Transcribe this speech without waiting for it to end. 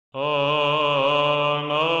Hey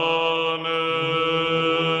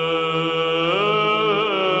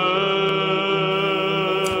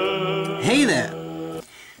there!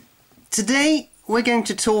 Today we're going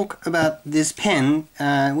to talk about this pen,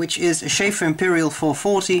 which is a Sheaffer Imperial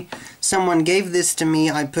 440. Someone gave this to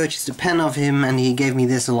me, I purchased a pen of him and he gave me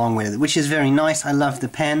this along with it, which is very nice. I love the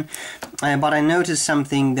pen, but I noticed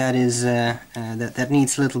something that is that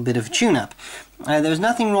needs a little bit of tune-up. There's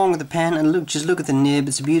nothing wrong with the pen, and just look at the nib,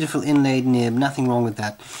 it's a beautiful inlaid nib, nothing wrong with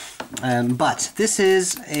that. But this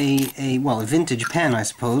is a vintage pen, I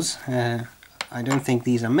suppose. I don't think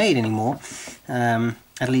these are made anymore,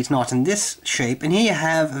 at least not in this shape. And here you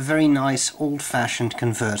have a very nice old-fashioned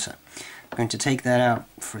converter. I'm going to take that out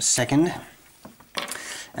for a second.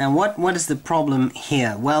 And what is the problem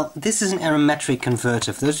here? Well, this is an aerometric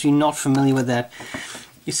converter. For those of you not familiar with that,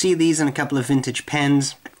 you see these in a couple of vintage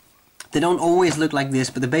pens. They don't always look like this,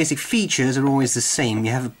 but the basic features are always the same.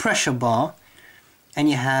 You have a pressure bar, and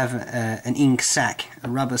you have an ink sac, a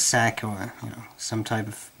rubber sac, or some type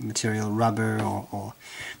of material, rubber, or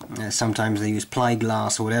sometimes they use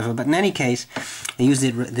plyglass or whatever. But in any case, they use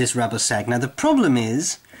this rubber sac. Now the problem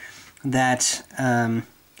is that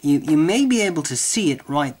you may be able to see it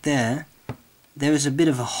right there. There is a bit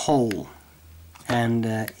of a hole, and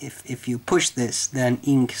if you push this, then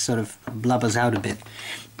ink sort of blubbers out a bit.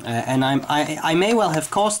 And I may well have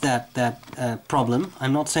caused that problem.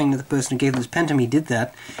 I'm not saying that the person who gave this pen to me did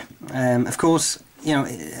that. Of course,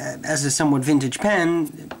 as a somewhat vintage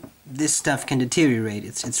pen, this stuff can deteriorate.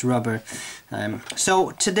 It's rubber.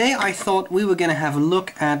 So today I thought we were going to have a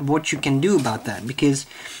look at what you can do about that, because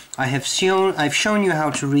I've shown you how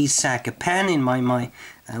to resack a pen in my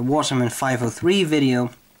Waterman 503 video,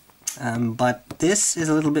 but this is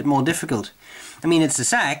a little bit more difficult. I mean, it's a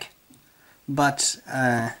sack, but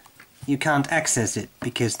you can't access it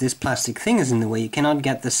because this plastic thing is in the way. You cannot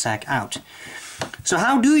get the sack out. So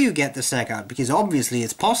how do you get the sack out? Because obviously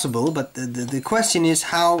it's possible, but the question is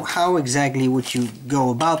how exactly would you go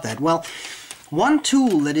about that? Well, one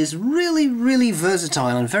tool that is really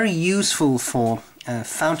versatile and very useful for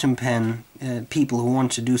fountain pen people who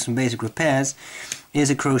want to do some basic repairs is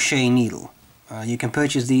a crochet needle. You can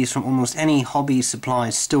purchase these from almost any hobby supply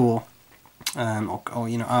store, or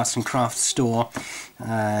arts and crafts store.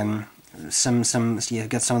 You've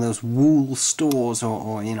got some of those wool stores,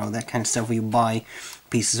 or that kind of stuff where you buy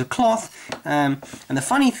pieces of cloth. And the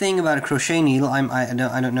funny thing about a crochet needle, I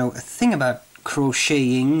don't know a thing about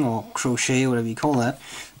crocheting or crochet, whatever you call that,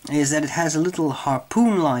 is that it has a little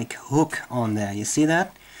harpoon-like hook on there. You see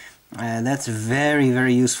that? That's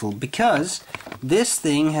very useful, because this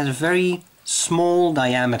thing has a very small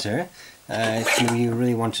diameter. If you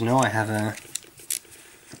really want to know, I have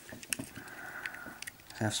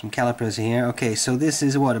some calipers here. Okay, so this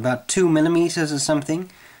is what, about 2 millimeters or something.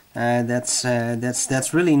 That's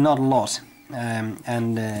really not a lot,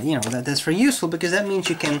 that's very useful, because that means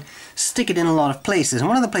you can stick it in a lot of places. And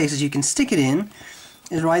one of the places you can stick it in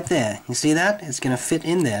is right there. You see that? It's going to fit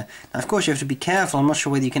in there. Now, of course, you have to be careful. I'm not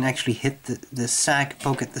sure whether you can actually hit the sack,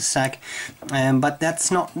 poke at the sack, but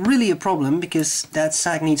that's not really a problem, because that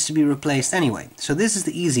sack needs to be replaced anyway. So this is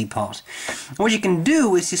the easy part. What you can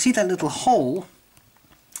do is, you see that little hole?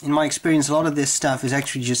 In my experience, a lot of this stuff is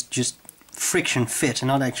actually just friction fit and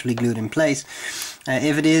not actually glued in place.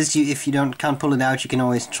 If it is, if you can't pull it out, you can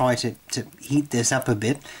always try to heat this up a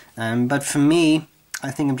bit. But for me, I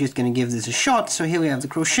think I'm just going to give this a shot. So here we have the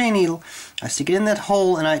crochet needle. I stick it in that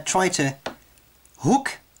hole and I try to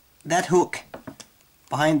hook that hook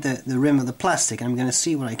behind the rim of the plastic. And I'm going to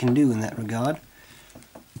see what I can do in that regard.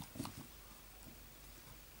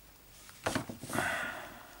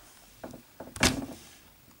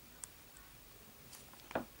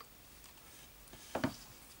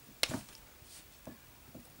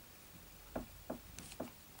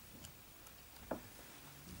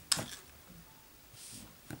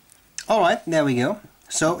 Alright, there we go.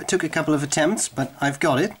 So it took a couple of attempts, but I've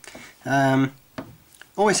got it.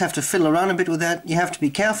 Always have to fiddle around a bit with that. You have to be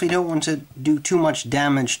careful, you don't want to do too much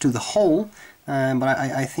damage to the hole, but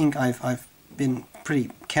I think I've been pretty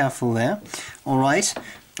careful there. Alright,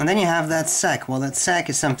 and then you have that sack. Well, that sack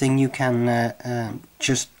is something you can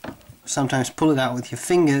just sometimes pull it out with your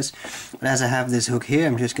fingers, but as I have this hook here,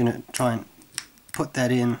 I'm just going to try and put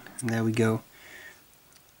that in, and there we go.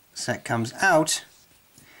 Sack comes out.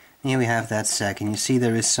 Here we have that sack, and you see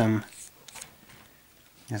there's a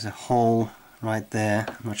hole right there.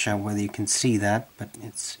 I'm not sure whether you can see that, but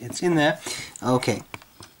it's in there. Okay,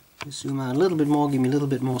 zoom out a little bit more, give me a little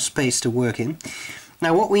bit more space to work in.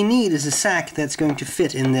 Now what we need is a sack that's going to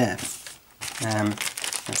fit in there.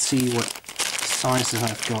 Let's see what sizes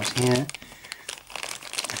I've got here.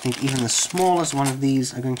 I think even the smallest one of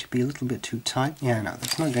these are going to be a little bit too tight. Yeah, no,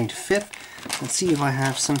 that's not going to fit. Let's see if I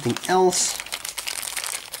have something else.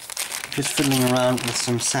 Just fiddling around with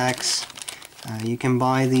some sacks. You can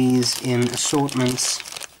buy these in assortments.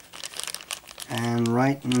 And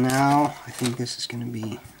right now, I think this is going to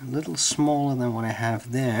be a little smaller than what I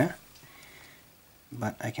have there.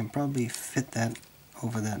 But I can probably fit that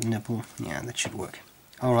over that nipple. Yeah, that should work.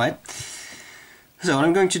 Alright. So what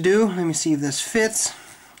I'm going to do, let me see if this fits.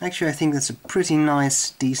 Actually, I think that's a pretty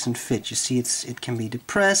nice, decent fit. You see, it can be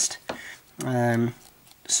depressed.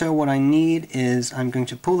 So what I need is, I'm going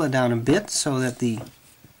to pull that down a bit so that the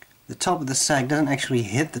top of the sack doesn't actually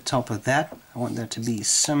hit the top of that. I want there to be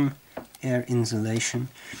some air insulation.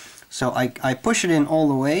 So I push it in all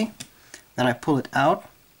the way, then I pull it out,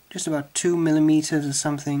 just about 2 millimeters or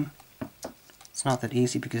something. It's not that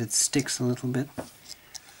easy because it sticks a little bit.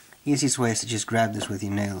 Easiest way is to just grab this with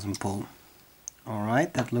your nails and pull.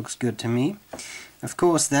 Alright, that looks good to me. Of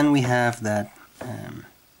course, then we have that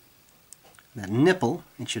nipple.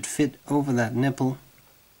 It should fit over that nipple.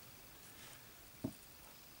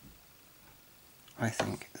 I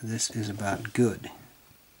think this is about good.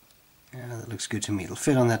 Yeah, that looks good to me. It'll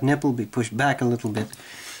fit on that nipple, be pushed back a little bit.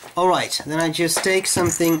 Alright, then I just take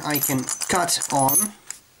something I can cut on.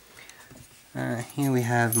 Here we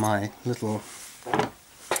have my little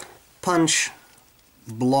punch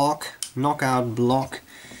block, knockout block.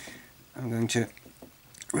 I'm going to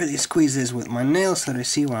really squeeze this with my nails so that I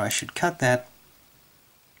see where I should cut that.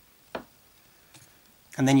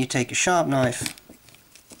 And then you take a sharp knife,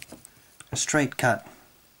 a straight cut,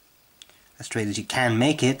 as straight as you can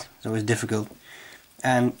make it, it's always difficult,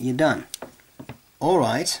 and you're done.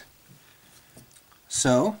 Alright,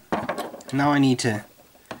 so now I need to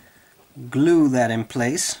glue that in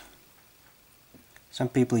place. Some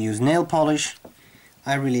people use nail polish.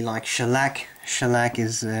 I really like shellac. Shellac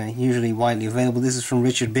is usually widely available. This is from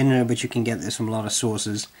Richard Binder, but you can get this from a lot of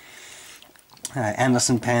sources.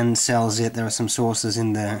 Anderson Pen sells it. There are some sources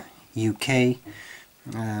in the UK.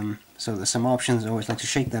 So there's some options. I always like to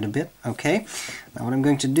shake that a bit. Okay, now what I'm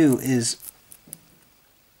going to do is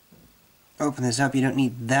open this up. You don't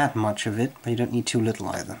need that much of it, but you don't need too little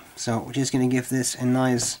either. So we're just going to give this a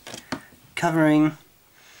nice covering.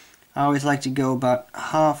 I always like to go about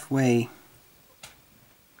halfway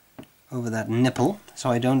over that nipple, so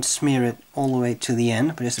I don't smear it all the way to the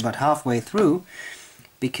end, but it's about halfway through,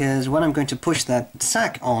 because when I'm going to push that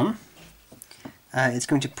sack on, it's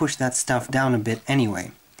going to push that stuff down a bit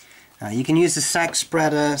anyway. You can use a sack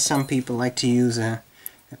spreader. Some people like to use a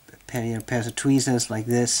pair of tweezers like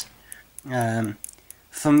this.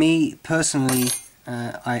 For me personally,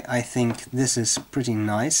 I think this is pretty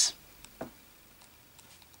nice.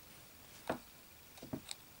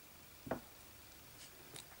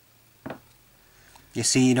 You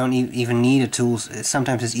see, you don't even need a tool.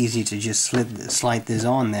 Sometimes it's easy to just slide this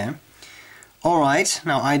on there. Alright,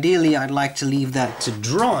 now ideally I'd like to leave that to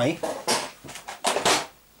dry.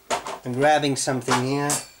 I'm grabbing something here,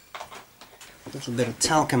 a little bit of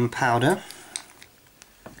talcum powder.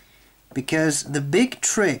 Because the big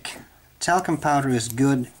trick, talcum powder is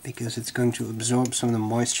good because it's going to absorb some of the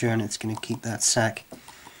moisture and it's going to keep that sack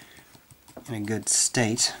in a good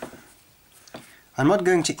state. I'm not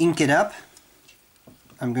going to ink it up.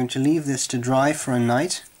 I'm going to leave this to dry for a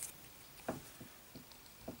night.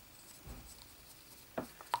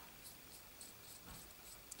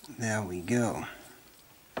 There we go.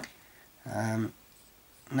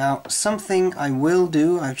 Now something I will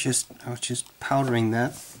do, I was just powdering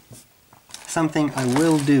that. Something I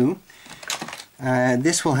will do,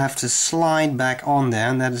 this will have to slide back on there,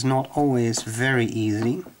 and that is not always very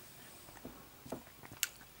easy.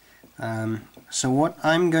 So what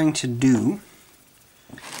I'm going to do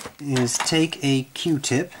is take a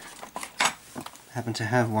Q-tip, I happen to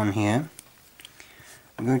have one here.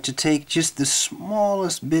 I'm going to take just the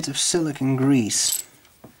smallest bit of silicone grease.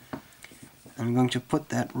 I'm going to put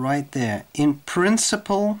that right there. In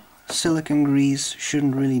principle, silicone grease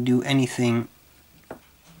shouldn't really do anything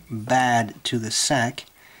bad to the sack,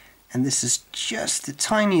 and this is just the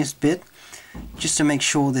tiniest bit, just to make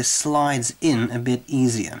sure this slides in a bit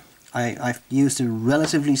easier. I've used a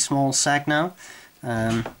relatively small sack now,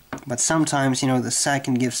 but sometimes, you know, the sack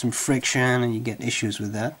can give some friction and you get issues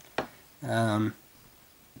with that.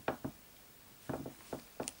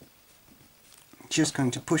 Just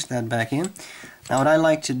going to push that back in. Now what I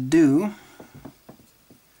like to do,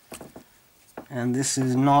 and this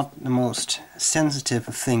is not the most sensitive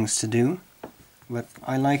of things to do, but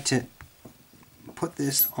I like to put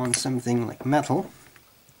this on something like metal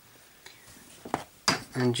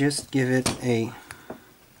and just give it a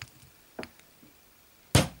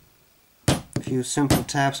A few simple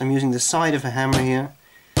taps. I'm using the side of a hammer here.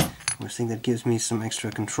 I think that gives me some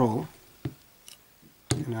extra control.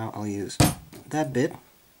 And now I'll use that bit.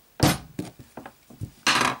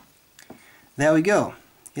 There we go.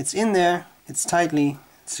 It's in there, it's tightly,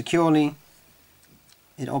 securely,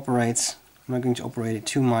 it operates. I'm not going to operate it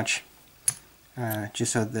too much,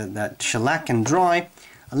 just so that shellac can dry.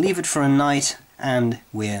 I'll leave it for a night and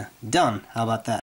we're done. How about that?